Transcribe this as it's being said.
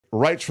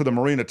writes for the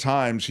Marina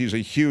Times. He's a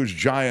huge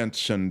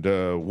Giants and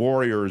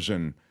Warriors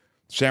and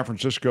San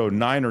Francisco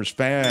Niners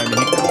fan. He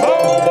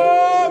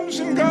comes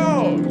and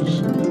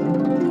goes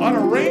on a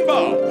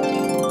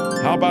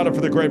rainbow. How about it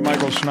for the great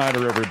Michael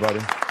Snyder, everybody?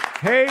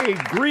 Hey,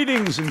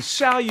 greetings and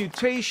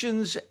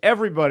salutations,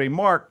 everybody.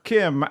 Mark,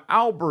 Kim,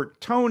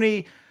 Albert,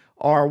 Tony,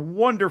 our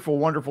wonderful,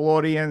 wonderful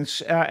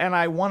audience. And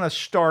I want to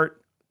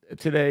start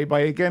today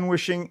by again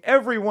wishing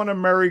everyone a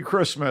Merry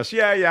Christmas.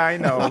 Yeah, I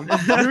know.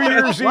 New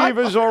Year's Eve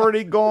is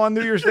already gone.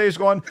 New Year's Day is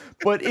gone.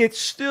 But it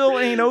still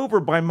ain't over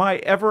by my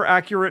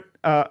ever-accurate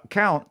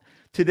count.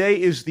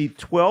 Today is the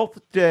 12th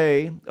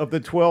day of the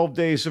 12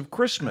 days of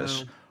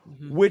Christmas.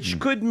 Which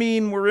could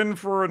mean we're in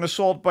for an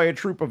assault by a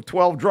troop of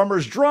 12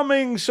 drummers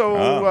drumming. So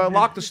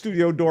lock the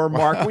studio door,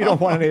 Mark. We don't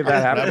want any of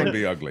that happening. That would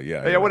be ugly,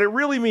 yeah. What it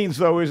really means,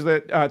 though, is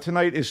that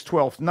tonight is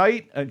 12th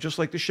night, just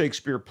like the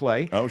Shakespeare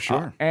play. Oh,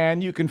 sure.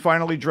 And you can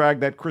finally drag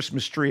that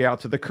Christmas tree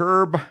out to the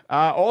curb.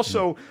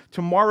 Also,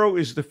 tomorrow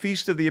is the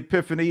Feast of the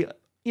Epiphany.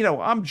 You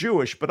know, I'm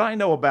Jewish, but I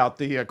know about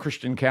the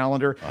Christian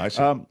calendar. I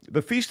see.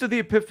 The Feast of the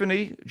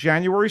Epiphany,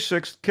 January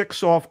 6th,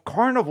 kicks off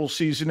carnival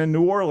season in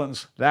New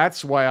Orleans.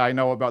 That's why I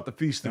know about the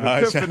Feast of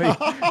Epiphany.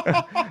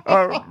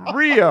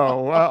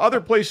 Rio, other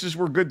places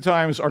where good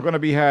times are going to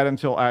be had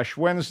until Ash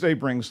Wednesday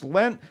brings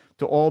Lent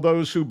to all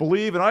those who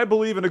believe. And I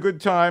believe in a good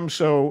time,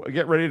 so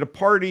get ready to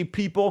party,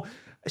 people.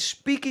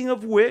 Speaking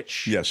of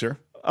which... Yes, sir.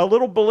 A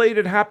little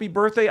belated happy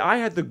birthday. I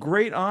had the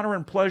great honor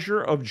and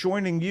pleasure of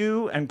joining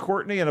you and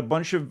Courtney and a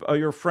bunch of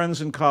your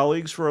friends and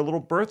colleagues for a little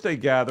birthday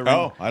gathering.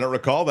 Oh, I don't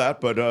recall that,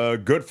 but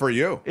good for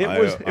you.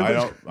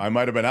 I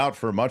might have been out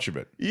for much of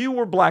it. You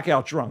were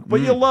blackout drunk,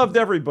 but you loved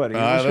everybody.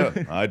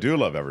 I do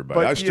love everybody.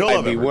 I still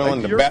love everybody. I'd be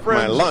willing to bet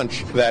my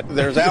lunch that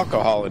there's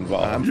alcohol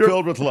involved. I'm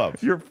filled with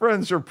love. Your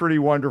friends are pretty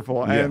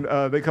wonderful,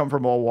 and they come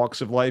from all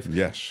walks of life.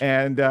 Yes.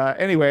 And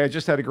anyway, I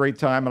just had a great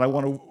time, and I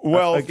want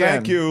to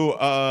thank you.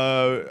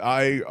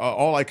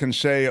 All I can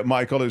say,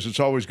 Michael, is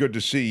it's always good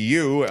to see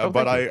you.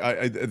 But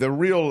the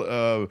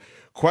real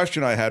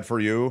question I had for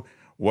you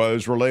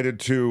was related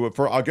to,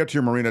 I'll get to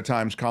your Marina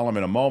Times column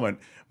in a moment,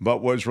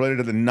 but was related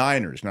to the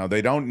Niners. Now,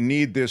 they don't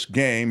need this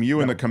game.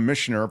 You and the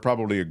commissioner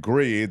probably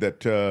agree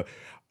that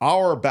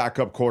our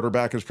backup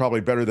quarterback is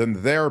probably better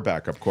than their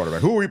backup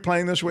quarterback. Who are we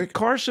playing this week?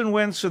 Carson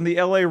Wentz and the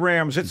L.A.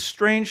 Rams. It's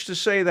strange to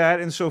say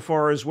that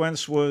insofar as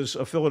Wentz was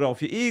a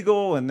Philadelphia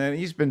Eagle, and then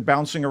he's been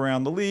bouncing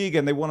around the league,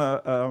 and they want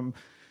to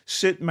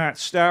sit Matt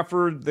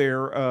Stafford,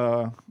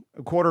 their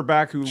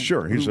quarterback who...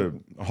 Sure, he's a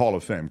Hall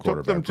of Fame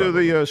quarterback. Took them to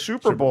the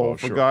Super Bowl,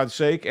 for God's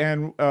sake.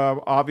 And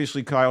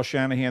obviously Kyle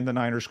Shanahan, the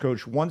Niners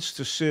coach, wants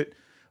to sit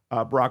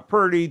Brock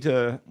Purdy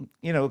to,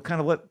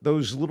 kind of let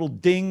those little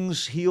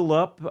dings heal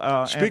up.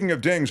 Speaking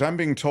of dings, I'm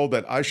being told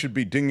that I should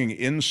be dinging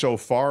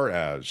insofar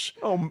as...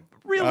 Oh,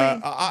 really?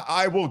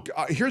 I will.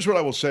 Here's what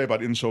I will say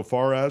about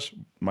insofar as.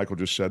 Michael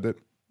just said that.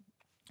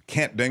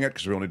 Can't ding it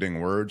because we only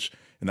ding words,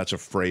 and that's a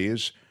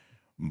phrase.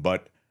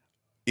 But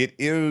it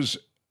is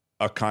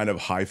a kind of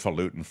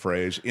highfalutin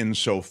phrase,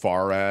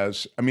 insofar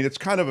as. I mean, it's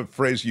kind of a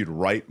phrase you'd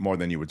write more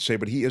than you would say,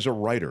 but he is a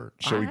writer,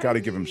 so we got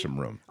to give him some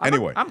room.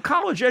 Anyway. I'm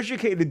college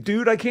educated,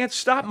 dude. I can't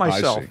stop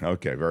myself. I see.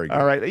 Okay, very good.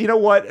 All right. You know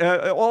what?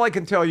 All I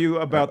can tell you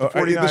about the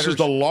 49ers... This is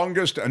the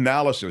longest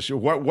analysis.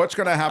 What's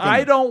going to happen?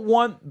 I don't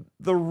want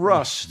the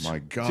rust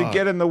to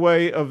get in the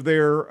way of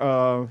their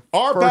Our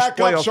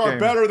backups are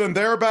better than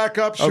their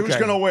backups. Okay. Who's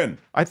going to win?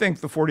 I think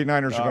the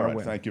 49ers are going to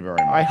win. Thank you very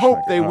much. I hope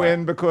they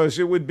win because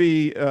it would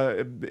be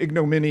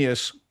ignominious.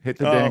 Hit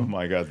the ding. Oh,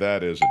 my God.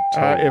 That is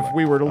if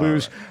we were to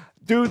lose. Right.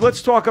 Dude,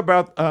 let's talk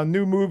about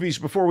new movies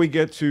before we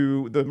get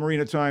to the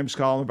Marina Times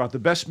column about the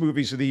best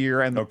movies of the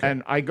year.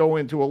 And I go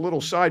into a little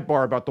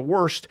sidebar about the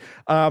worst.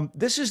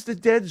 This is the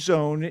dead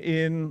zone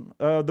in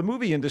the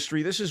movie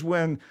industry. This is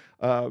when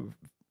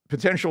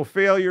potential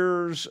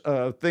failures,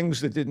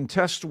 things that didn't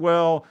test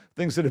well,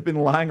 things that have been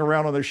lying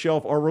around on the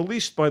shelf are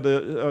released by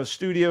the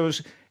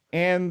studios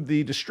and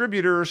the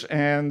distributors.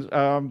 And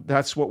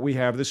that's what we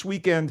have this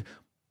weekend.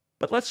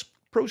 But let's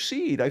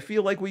proceed. I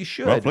feel like we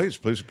should. Well, please.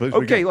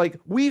 Okay, like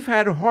we've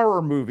had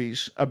horror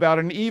movies about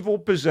an evil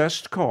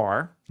possessed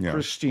car,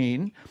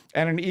 Christine,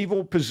 and an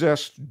evil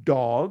possessed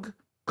dog,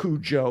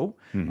 Cujo,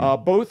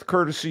 both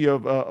courtesy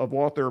of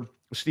author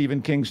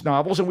Stephen King's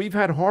novels. And we've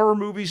had horror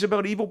movies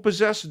about evil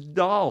possessed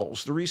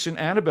dolls, the recent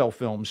Annabelle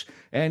films,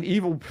 and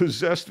evil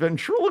possessed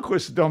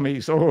ventriloquist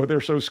dummies. Oh, they're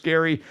so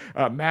scary.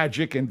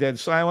 Magic and Dead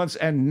Silence.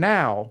 And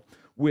now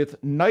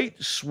with Night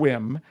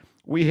Swim,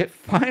 we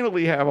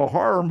finally have a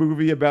horror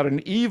movie about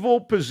an evil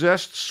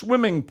possessed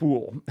swimming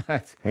pool.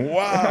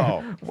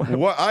 Wow.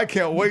 I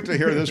can't wait to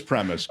hear this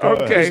premise.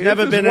 Okay. There's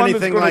never been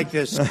anything like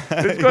this.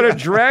 It's going to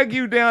drag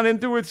you down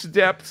into its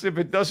depths if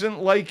it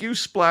doesn't like you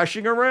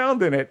splashing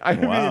around in it. I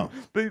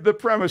mean, the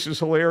premise is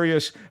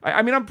hilarious.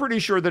 I mean, I'm pretty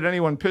sure that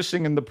anyone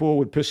pissing in the pool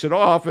would piss it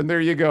off, and there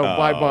you go.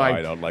 Bye-bye.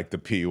 I don't like the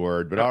P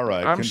word, but all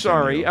right. I'm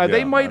sorry.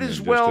 They might as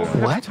well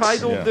have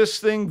titled this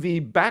thing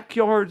The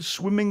Backyard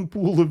Swimming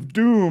Pool of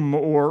Doom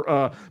or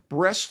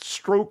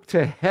Breaststroke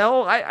to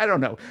Hell. I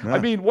don't know. Yeah. I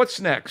mean, what's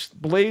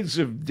next? Blades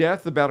of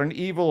Death about an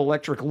evil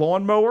electric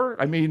lawnmower?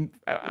 I mean,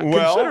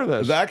 consider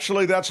this.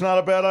 Actually, that's not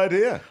a bad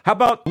idea. How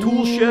about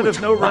Toolshed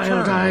of No Return?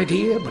 Wild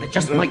idea, but it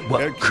just might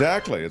work.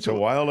 Exactly. It's a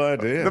wild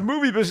idea. The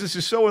movie business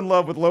is so in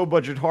love with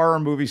low-budget horror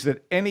movies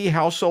that any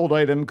household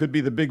item could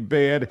be the big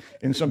bad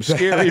in some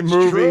scary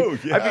movie. True,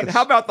 yes. I mean,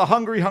 how about the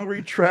Hungry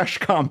Trash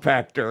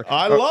Compactor?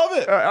 I love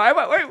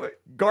it. Wait.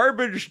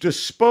 Garbage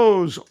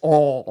dispose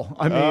all.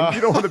 I mean,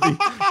 you don't want to be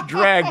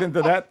dragged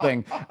into that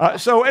thing.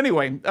 So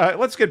anyway,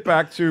 let's get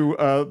back to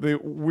the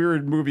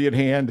weird movie at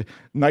hand,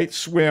 Night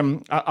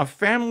Swim. A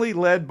family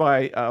led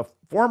by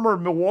former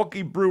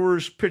Milwaukee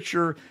Brewers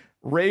pitcher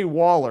Ray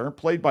Waller,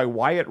 played by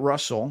Wyatt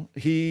Russell.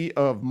 He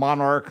of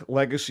Monarch,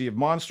 Legacy of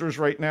Monsters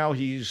right now.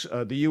 He's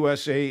the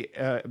U.S.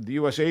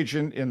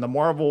 agent in the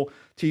Marvel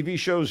TV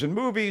shows and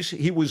movies.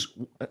 He was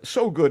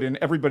so good in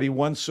Everybody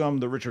Wants Some,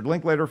 the Richard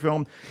Linklater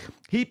film.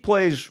 He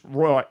plays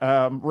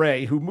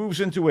Ray, who moves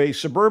into a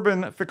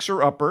suburban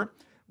fixer-upper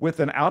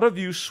with an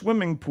out-of-use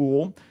swimming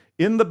pool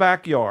in the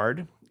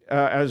backyard,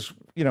 as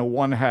you know,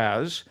 one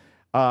has.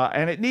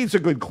 And it needs a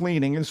good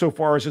cleaning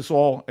insofar as it's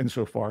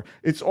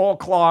all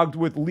clogged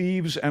with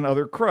leaves and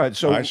other crud.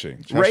 So I see.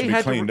 It has to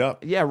be cleaned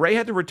up. Yeah, Ray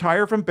had to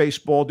retire from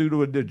baseball due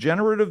to a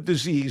degenerative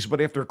disease, but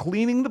after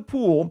cleaning the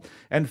pool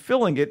and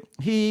filling it,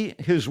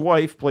 his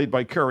wife, played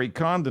by Kerry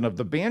Condon of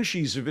the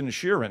Banshees of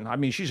Inisherin, I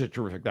mean, she's a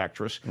terrific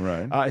actress.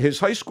 Right. His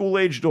high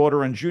school-age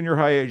daughter and junior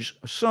high-age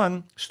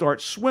son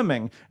start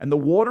swimming, and the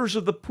waters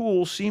of the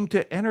pool seem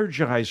to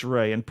energize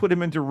Ray and put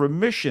him into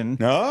remission.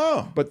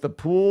 No. But the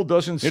pool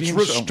doesn't seem It's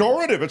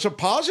restorative. It's a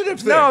positive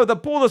thing. No, the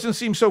pool doesn't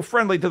seem so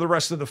friendly to the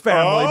rest of the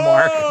family,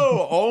 Mark.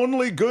 Oh,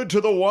 only good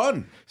to the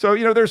one. So,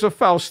 you know, there's a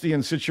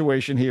Faustian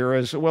situation here,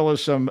 as well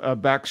as some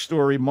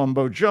backstory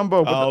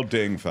mumbo-jumbo. I'll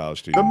ding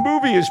Faustian. The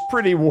movie is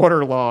pretty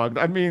waterlogged.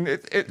 I mean,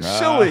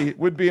 silly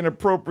would be an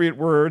appropriate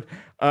word.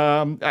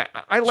 I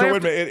laughed. So wait a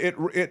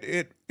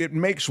minute. It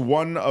makes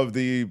one of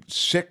the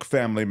sick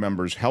family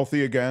members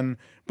healthy again,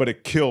 but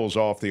it kills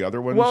off the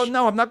other ones? Well,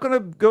 no, I'm not going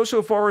to go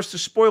so far as to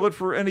spoil it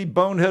for any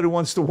bonehead who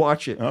wants to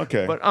watch it.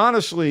 Okay. But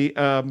honestly...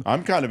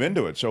 I'm kind of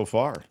into it so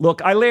far.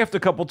 Look, I laughed a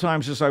couple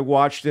times as I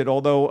watched it,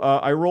 although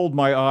I rolled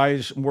my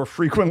eyes more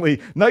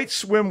frequently. Night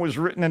Swim was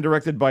written and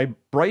directed by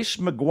Bryce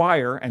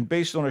McGuire and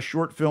based on a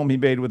short film he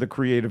made with a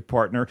creative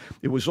partner.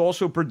 It was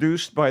also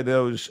produced by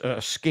those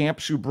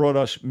scamps who brought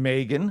us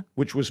Megan,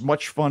 which was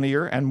much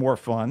funnier and more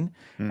fun,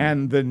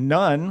 and The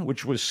Nun,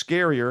 which was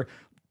scarier.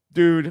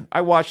 Dude,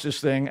 I watched this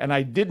thing, and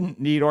I didn't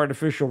need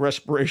artificial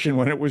respiration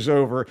when it was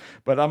over,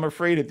 but I'm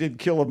afraid it did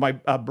kill my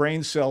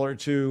brain cell or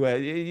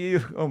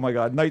two. Oh, my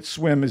God. Night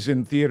Swim is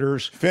in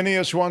theaters.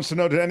 Phineas wants to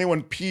know, did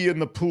anyone pee in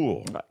the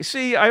pool?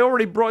 See, I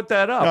already brought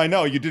that up. No, I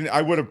know. You didn't.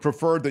 I would have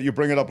preferred that you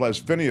bring it up as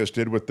Phineas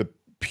did with the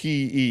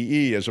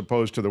P-E-E as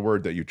opposed to the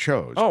word that you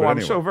chose. Oh,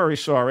 I'm so very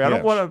sorry. I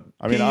don't want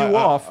to pee you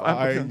off.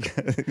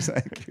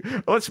 Thank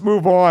you. Let's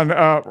move on.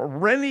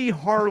 Rennie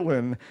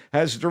Harlan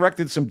has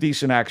directed some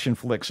decent action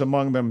flicks,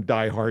 among them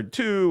Die Hard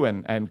 2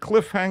 and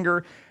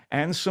Cliffhanger,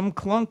 and some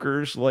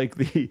clunkers like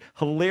the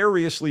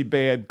hilariously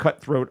bad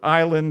Cutthroat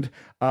Island.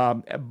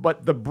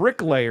 But The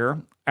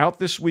Bricklayer, out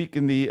this week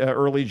in the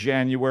early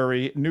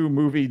January, new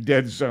movie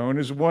Dead Zone,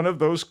 is one of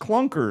those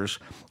clunkers.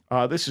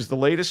 This is the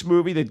latest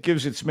movie that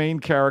gives its main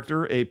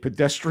character a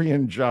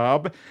pedestrian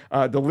job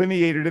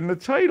delineated in the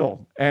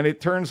title. And it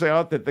turns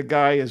out that the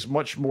guy is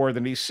much more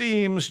than he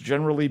seems,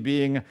 generally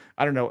being,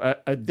 I don't know,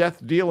 a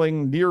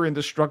death-dealing,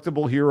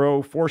 near-indestructible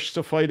hero forced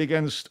to fight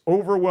against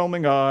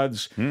overwhelming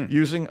odds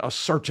using a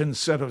certain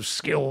set of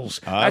skills.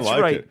 That's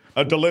like right.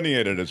 It.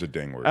 Delineated as a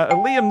ding word.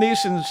 Liam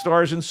Neeson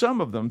stars in some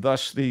of them,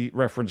 thus the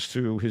reference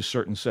to his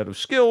certain set of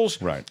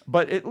skills. Right.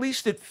 But at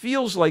least it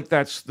feels like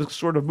that's the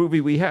sort of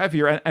movie we have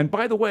here. And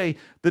by the way,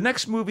 the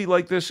next movie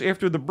like this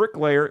after The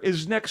Bricklayer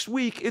is next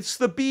week. It's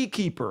The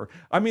Beekeeper.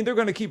 I mean, they're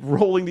going to keep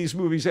rolling these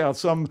movies out.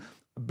 Some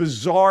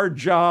bizarre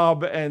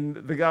job, and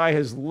the guy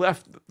has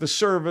left the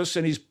service,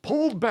 and he's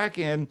pulled back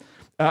in.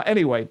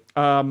 Anyway,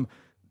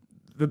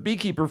 The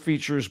Beekeeper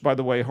features, by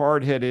the way,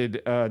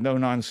 hard-headed,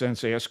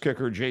 no-nonsense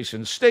ass-kicker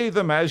Jason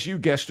Statham, as you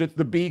guessed it,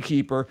 the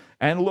Beekeeper,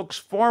 and looks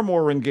far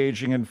more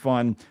engaging and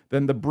fun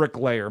than The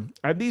Bricklayer.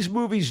 And these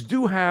movies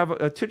do have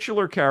a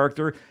titular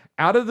character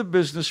out of the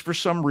business for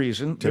some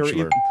reason.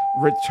 Titular.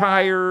 They're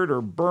retired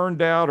or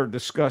burned out or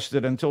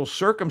disgusted until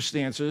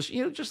circumstances,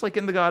 you know, just like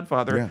in The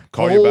Godfather,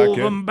 call you back in.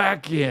 them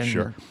back in.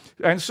 Sure.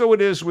 And so it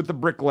is with The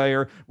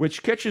Bricklayer,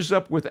 which catches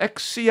up with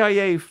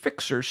ex-CIA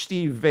fixer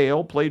Steve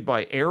Vale, played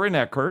by Aaron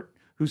Eckhart,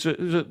 who's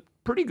a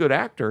pretty good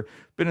actor,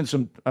 been in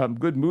some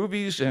good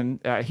movies, and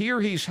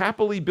here he's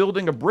happily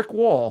building a brick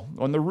wall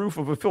on the roof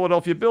of a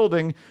Philadelphia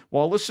building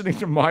while listening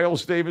to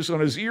Miles Davis on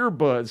his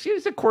earbuds.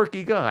 He's a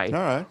quirky guy. All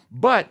right.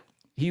 But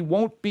he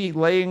won't be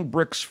laying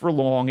bricks for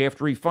long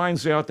after he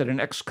finds out that an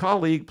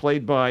ex-colleague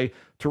played by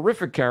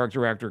terrific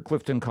character actor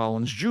Clifton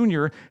Collins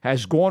Jr.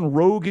 has gone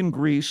rogue in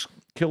Greece,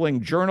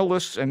 killing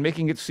journalists and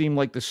making it seem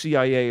like the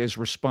CIA is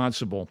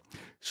responsible.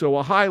 So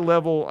a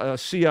high-level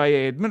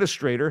CIA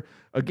administrator,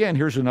 again,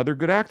 here's another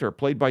good actor,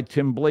 played by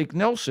Tim Blake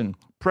Nelson,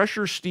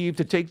 pressures Steve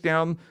to take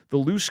down the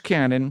loose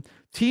cannon,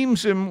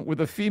 teams him with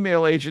a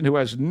female agent who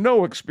has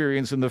no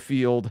experience in the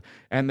field,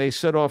 and they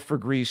set off for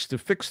Greece to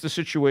fix the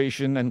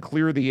situation and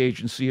clear the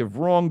agency of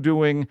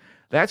wrongdoing.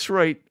 That's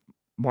right,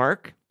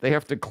 Mark. They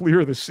have to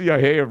clear the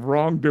CIA of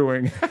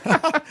wrongdoing.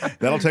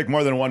 That'll take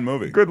more than one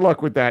movie. Good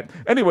luck with that.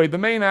 Anyway, the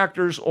main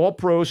actors, all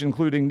pros,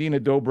 including Nina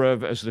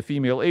Dobrev as the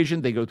female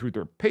agent. They go through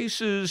their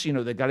paces. You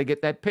know, they got to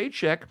get that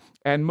paycheck.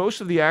 And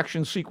most of the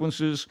action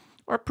sequences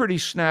are pretty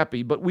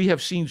snappy, but we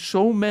have seen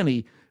so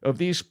many of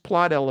these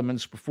plot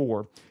elements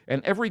before,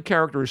 and every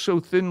character is so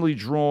thinly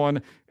drawn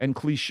and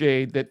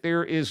cliched that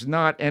there is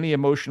not any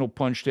emotional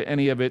punch to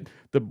any of it.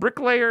 The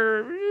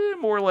bricklayer,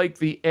 more like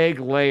the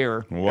egg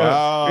layer.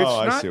 Wow,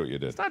 I see what you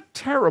did. It's not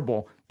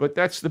terrible, but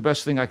that's the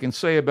best thing I can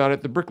say about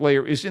it. The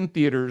bricklayer is in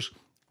theaters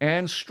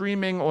and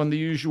streaming on the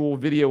usual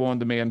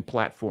video-on-demand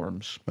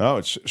platforms. Oh,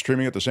 it's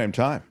streaming at the same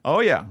time. Oh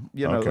yeah,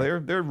 you know,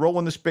 they're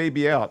rolling this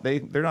baby out.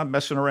 They're not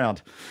messing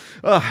around.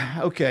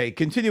 Okay,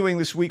 continuing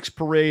this week's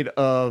parade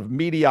of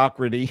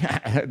mediocrity.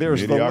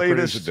 There's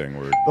Mediocrity is a ding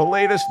word. the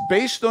latest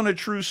based on a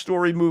true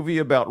story movie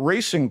about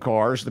racing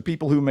cars, the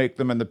people who make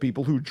them and the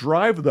people who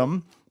drive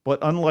them. But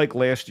unlike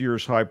last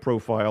year's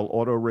high-profile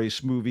auto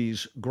race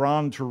movies,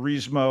 Gran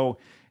Turismo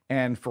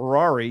and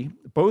Ferrari,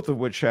 both of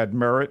which had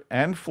merit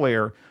and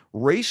flair,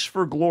 Race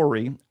for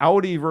Glory,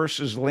 Audi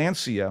versus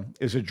Lancia,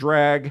 is a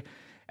drag,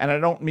 and I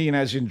don't mean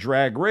as in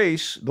Drag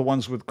Race, the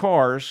ones with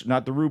cars,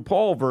 not the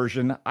RuPaul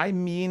version. I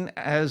mean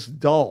as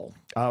dull.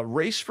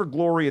 Race for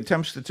Glory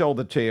attempts to tell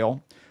the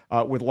tale,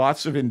 with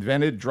lots of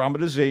invented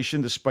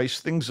dramatization to spice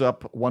things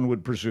up, one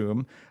would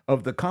presume,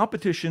 of the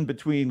competition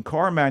between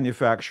car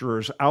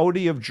manufacturers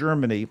Audi of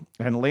Germany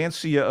and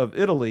Lancia of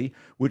Italy,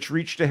 which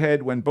reached a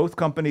head when both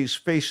companies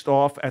faced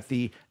off at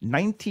the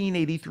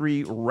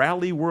 1983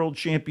 Rally World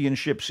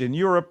Championships in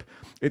Europe.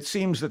 It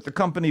seems that the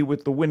company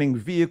with the winning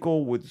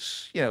vehicle would,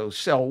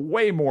 sell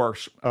way more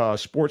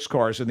sports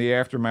cars in the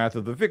aftermath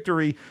of the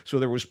victory, so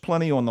there was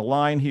plenty on the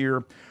line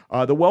here.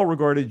 The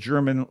well-regarded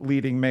German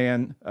leading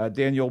man,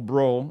 Daniel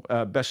Brühl,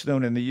 best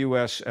known in the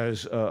U.S.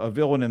 as a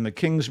villain in The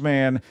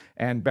Kingsman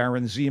and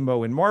Baron Zemo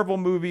in Marvel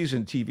movies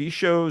and TV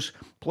shows,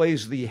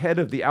 plays the head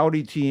of the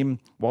Audi team,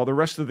 while the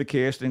rest of the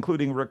cast,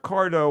 including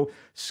Riccardo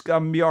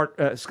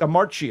Scamarcio,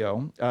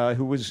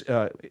 who was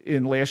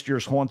in last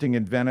year's Haunting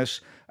in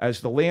Venice as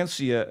the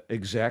Lancia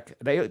exec,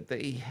 they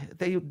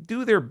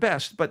do their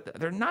best, but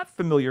they're not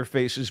familiar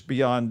faces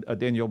beyond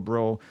Daniel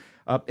Brühl.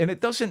 And it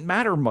doesn't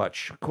matter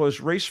much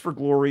because Race for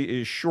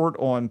Glory is short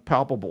on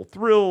palpable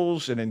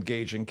thrills and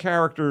engaging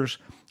characters.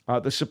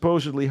 The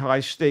supposedly high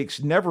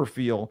stakes never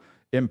feel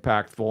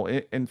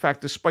impactful. In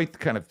fact, despite the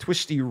kind of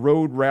twisty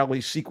road rally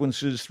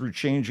sequences through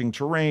changing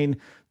terrain,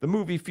 the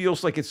movie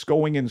feels like it's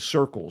going in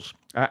circles.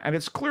 And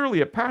it's clearly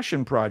a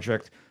passion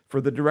project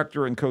for the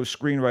director and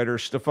co-screenwriter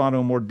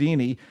Stefano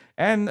Mordini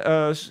and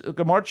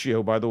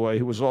Scamarcio, by the way,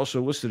 who was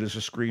also listed as a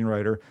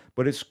screenwriter.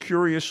 But it's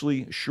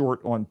curiously short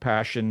on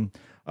passion.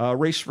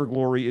 Race for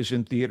Glory is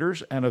in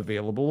theaters and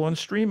available on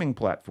streaming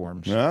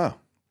platforms. Yeah.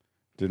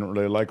 Didn't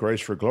really like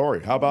Race for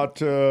Glory. How about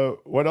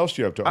what else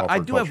do you have to offer? I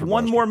do have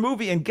one more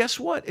movie, and guess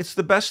what? It's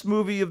the best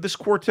movie of this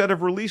quartet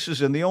of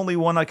releases and the only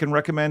one I can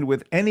recommend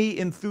with any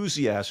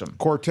enthusiasm.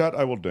 Quartet,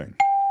 I will ding.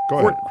 Go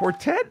ahead.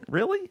 Quartet?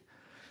 Really?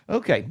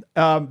 Okay.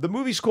 The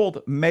movie's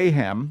called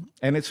Mayhem,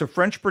 and it's a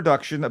French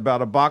production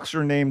about a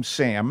boxer named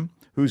Sam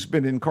who's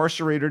been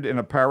incarcerated in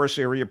a Paris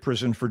area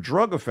prison for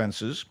drug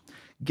offenses,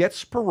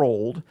 gets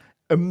paroled,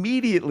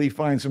 immediately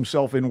finds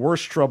himself in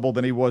worse trouble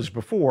than he was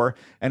before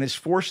and is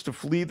forced to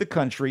flee the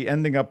country,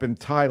 ending up in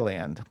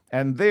Thailand.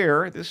 And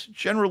there, this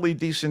generally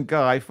decent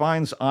guy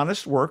finds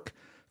honest work,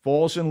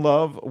 falls in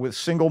love with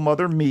single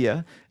mother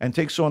Mia, and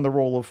takes on the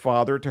role of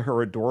father to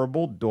her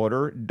adorable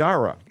daughter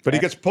Dara. But he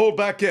gets pulled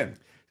back in.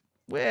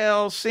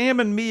 Well, Sam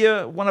and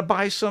Mia want to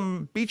buy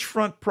some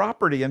beachfront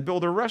property and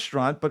build a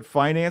restaurant, but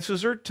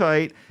finances are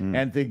tight,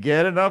 and to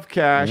get enough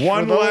cash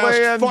One for the last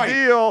land fight.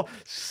 deal,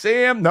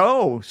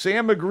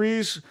 Sam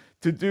agrees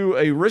to do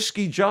a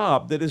risky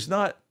job that is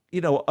not,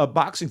 a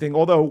boxing thing.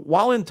 Although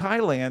while in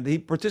Thailand, he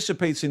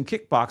participates in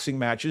kickboxing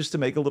matches to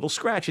make a little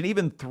scratch and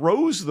even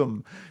throws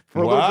them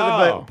for a little bit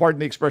of a, pardon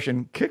the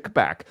expression,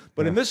 kickback.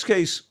 But in this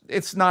case,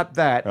 it's not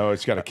that. Oh,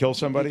 it's got to kill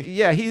somebody?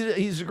 Yeah,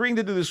 he's agreeing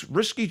to do this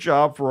risky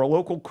job for a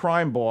local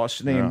crime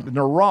boss named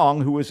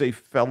Narong, who is a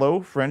fellow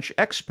French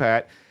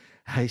expat.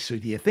 So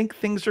do you think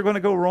things are going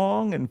to go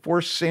wrong and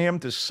force Sam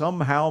to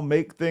somehow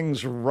make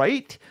things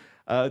right?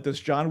 Does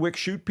John Wick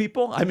shoot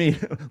people? I mean,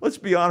 let's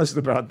be honest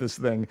about this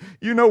thing.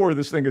 You know where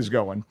this thing is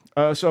going.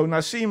 So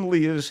Nassim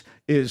Lee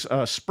is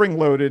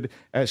spring-loaded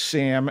as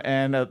Sam,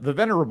 and the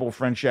venerable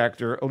French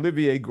actor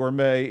Olivier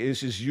Gourmet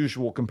is his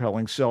usual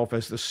compelling self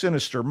as the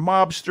sinister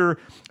mobster.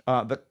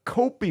 The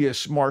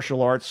copious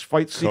martial arts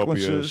fight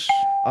sequences,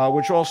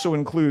 which also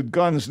include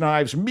guns,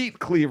 knives, meat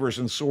cleavers,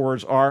 and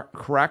swords, are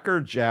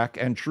crackerjack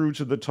and true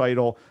to the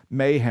title,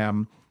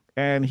 Mayhem.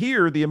 And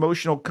here, the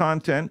emotional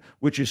content,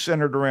 which is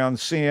centered around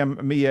Sam,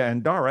 Mia,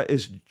 and Dara,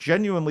 is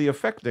genuinely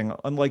affecting,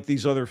 unlike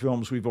these other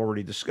films we've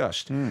already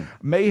discussed.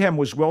 Mayhem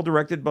was well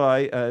directed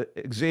by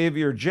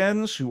Xavier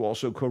Jens, who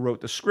also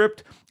co-wrote the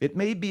script. It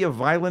may be a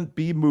violent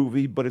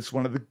B-movie, but it's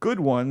one of the good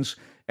ones.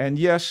 And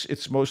yes,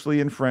 it's mostly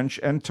in French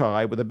and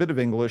Thai with a bit of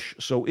English,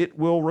 so it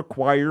will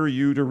require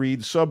you to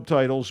read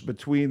subtitles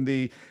between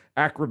the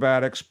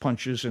acrobatics,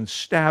 punches, and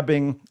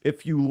stabbing.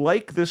 If you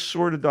like this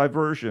sort of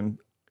diversion,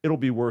 it'll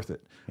be worth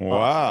it.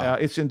 Wow.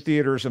 It's in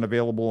theaters and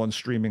available on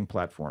streaming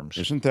platforms.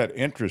 Isn't that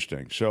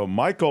interesting? So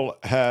Michael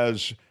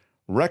has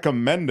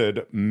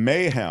recommended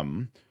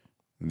Mayhem,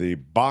 the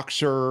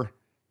boxer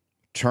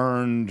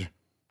turned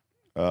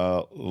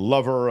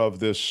lover of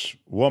this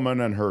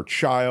woman and her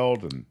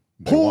child, and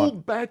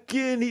pulled back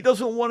in. He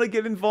doesn't want to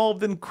get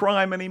involved in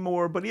crime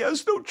anymore, but he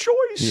has no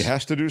choice. He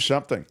has to do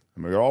something. I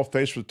mean, we're all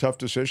faced with tough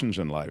decisions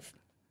in life.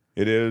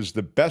 It is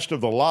the best of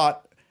the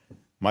lot.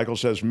 Michael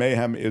says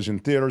Mayhem is in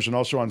theaters and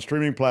also on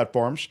streaming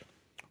platforms.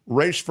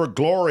 Race for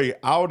Glory,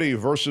 Audi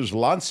versus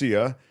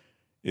Lancia,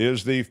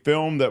 is the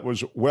film that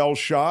was well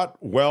shot,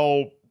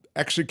 well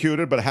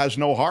executed, but has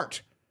no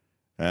heart.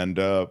 And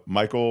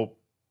Michael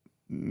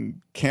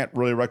can't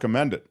really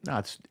recommend it.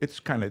 No, it's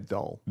kind of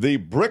dull. The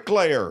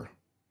Bricklayer,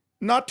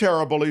 not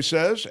terrible, he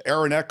says.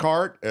 Aaron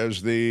Eckhart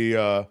as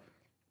the,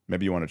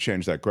 maybe you want to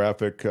change that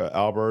graphic,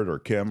 Albert or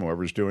Kim,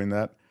 whoever's doing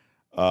that.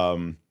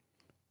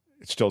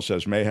 It still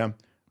says Mayhem.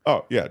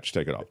 Oh, yeah, just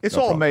take it off. It's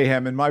no all problem.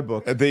 Mayhem in my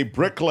book. The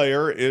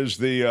Bricklayer is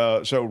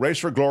the, so Race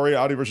for Glory,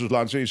 Audi versus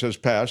Lancia, he says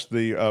pass.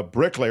 The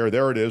Bricklayer,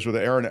 there it is with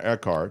Aaron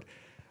Eckhart,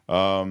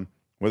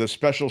 with a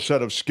special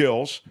set of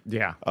skills.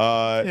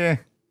 Yeah.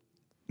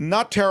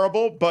 Not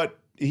terrible, but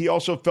he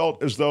also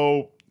felt as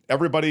though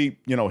everybody,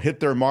 hit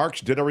their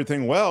marks, did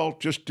everything well,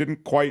 just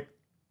didn't quite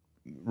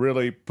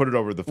really put it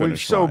over the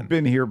finish line. We've so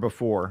been here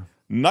before.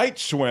 Night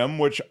Swim,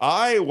 which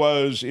I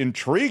was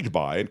intrigued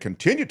by and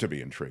continue to be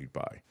intrigued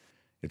by.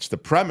 It's the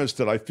premise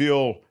that I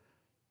feel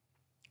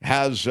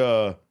has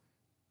a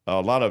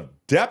lot of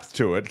depth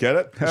to it. Get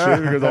it?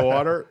 Swimming through the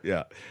water?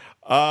 Yeah.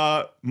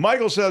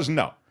 Michael says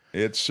no.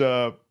 It's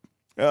a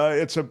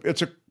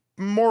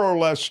more or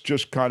less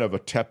just kind of a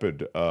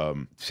tepid.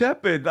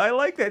 Tepid. I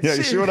like that. Yeah,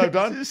 you see what I've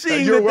done?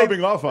 You're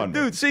rubbing off on me.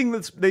 Dude, seeing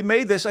that they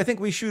made this, I think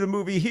we shoot a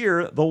movie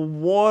here, the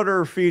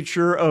water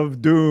feature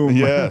of doom.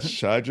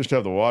 Yes, I just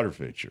have the water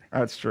feature.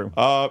 That's true.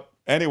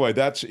 Anyway,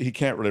 he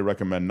can't really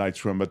recommend Night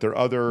Swim, but there are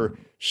other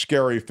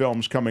scary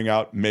films coming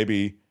out.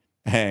 Maybe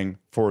hang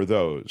for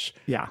those.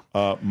 Yeah.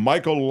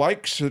 Michael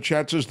likes the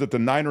chances that the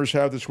Niners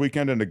have this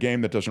weekend in a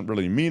game that doesn't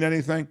really mean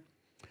anything.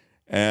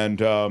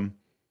 And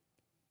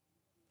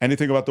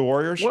anything about the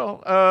Warriors?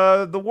 Well,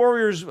 the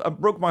Warriors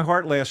broke my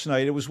heart last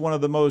night. It was one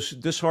of the most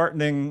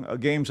disheartening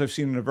games I've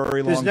seen in a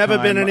very long time. There's never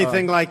been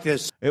anything like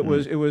this. It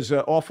was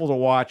awful to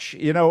watch.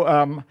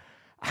 What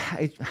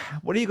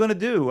are you going to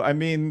do? I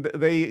mean,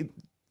 they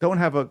don't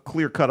have a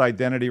clear-cut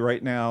identity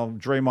right now.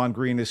 Draymond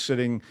Green is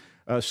sitting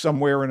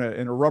somewhere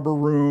in a rubber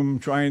room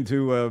trying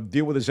to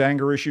deal with his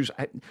anger issues.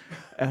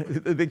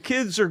 The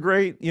kids are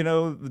great,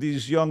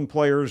 these young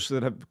players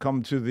that have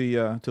come to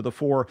the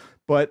fore.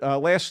 But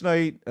last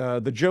night,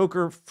 the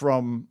Joker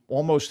from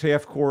almost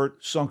half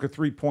court sunk a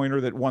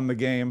three-pointer that won the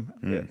game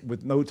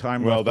with no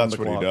time left on the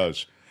clock. Well,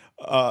 that's what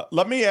he does.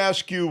 Let me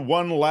ask you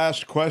one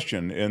last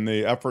question in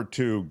the effort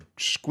to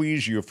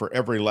squeeze you for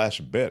every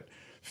last bit.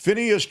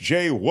 Phineas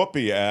J.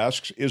 Whoopi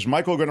asks, is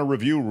Michael going to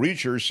review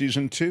Reacher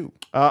Season 2?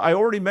 I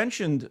already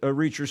mentioned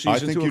Reacher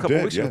Season 2 a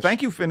couple weeks ago. Yes.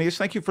 Thank you, Phineas.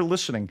 Thank you for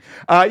listening.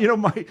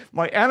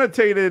 My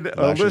annotated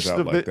list out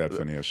of like that,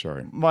 Phineas,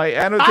 sorry. My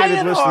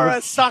annotated list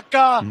of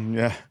sucker.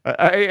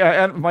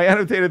 Yeah. My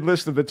annotated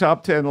list of the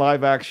top 10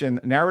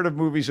 live-action narrative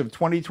movies of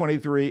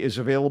 2023 is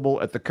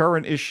available at the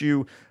current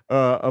issue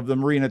of the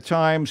Marina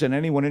Times, and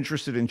anyone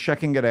interested in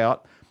checking it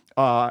out.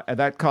 And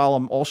that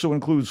column also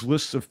includes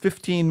lists of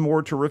 15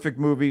 more terrific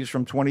movies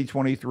from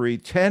 2023,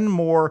 10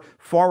 more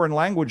foreign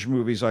language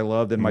movies I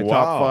loved, and my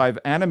top 5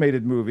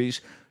 animated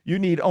movies. You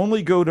need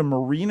only go to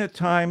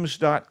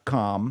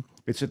marinatimes.com.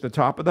 It's at the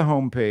top of the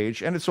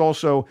homepage, and it's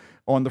also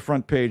on the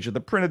front page of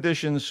the print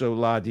edition, so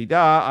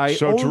la-di-da.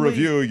 To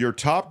review your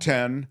top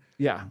 10,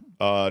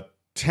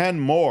 10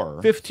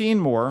 more. 15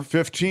 more.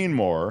 15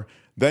 more.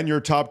 Then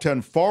your top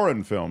 10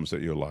 foreign films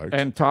that you liked.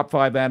 And top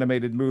 5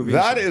 animated movies.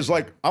 That is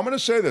like, I'm going to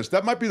say this,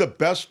 that might be the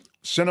best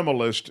cinema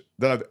list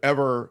that I've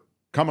ever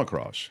come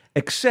across.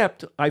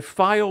 Except I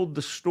filed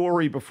the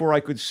story before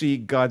I could see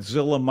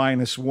Godzilla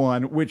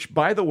 -1, which,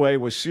 by the way,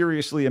 was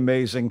seriously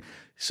amazing.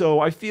 So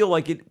I feel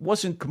like it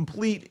wasn't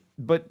complete,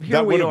 but here we are.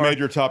 That would have made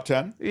your top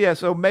 10? Yeah,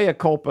 so mea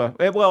culpa.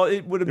 Well,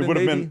 it would have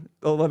been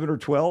 11 or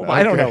 12. Okay.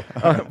 I don't know.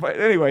 But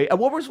anyway,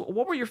 what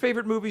were your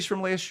favorite movies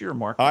from last year,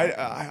 Mark?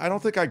 I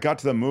don't think I got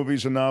to the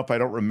movies enough. I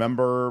don't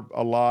remember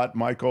a lot,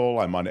 Michael.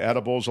 I'm on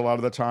edibles a lot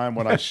of the time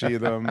when I see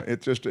them.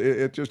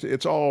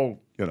 It's all,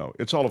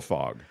 it's all a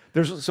fog.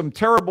 There's some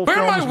terrible Where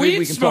are films. my Maybe we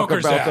weed can talk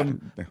smokers about at?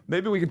 them.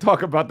 Maybe we can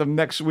talk about them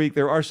next week.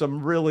 There are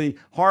some really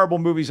horrible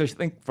movies, I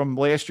think, from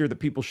last year that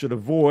people should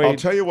avoid. I'll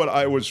tell you what,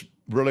 I was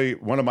really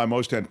one of my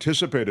most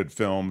anticipated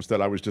films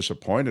that I was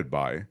disappointed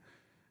by.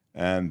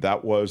 And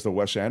that was the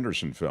Wes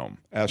Anderson film,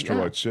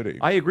 Asteroid City.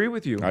 I agree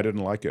with you. I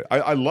didn't like it.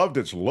 I loved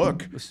its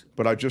look,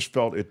 but I just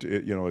felt it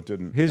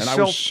didn't.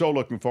 I was so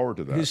looking forward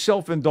to that. His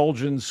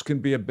self-indulgence can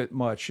be a bit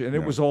much, and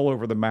it was all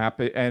over the map,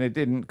 and it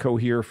didn't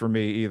cohere for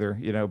me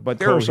either. But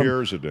there are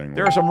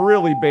some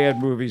really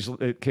bad movies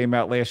that came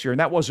out last year, and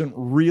that wasn't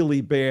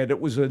really bad. It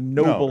was a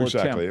noble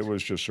exactly. attempt. It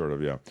was just sort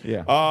of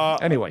Yeah.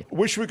 Anyway,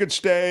 wish we could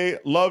stay.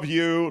 Love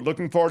you.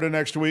 Looking forward to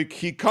next week.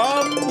 He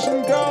comes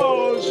and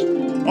goes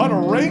on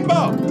a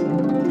rainbow.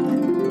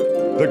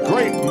 The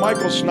great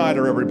Michael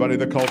Snyder, everybody,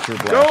 the culture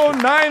blaster. go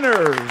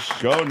Niners!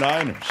 Go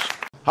Niners.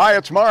 Hi,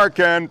 it's Mark,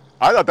 and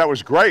I thought that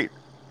was great.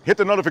 Hit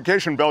the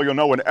notification bell. You'll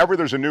know whenever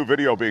there's a new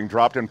video being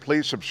dropped, and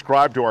please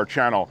subscribe to our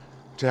channel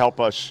to help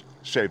us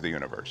save the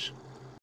universe.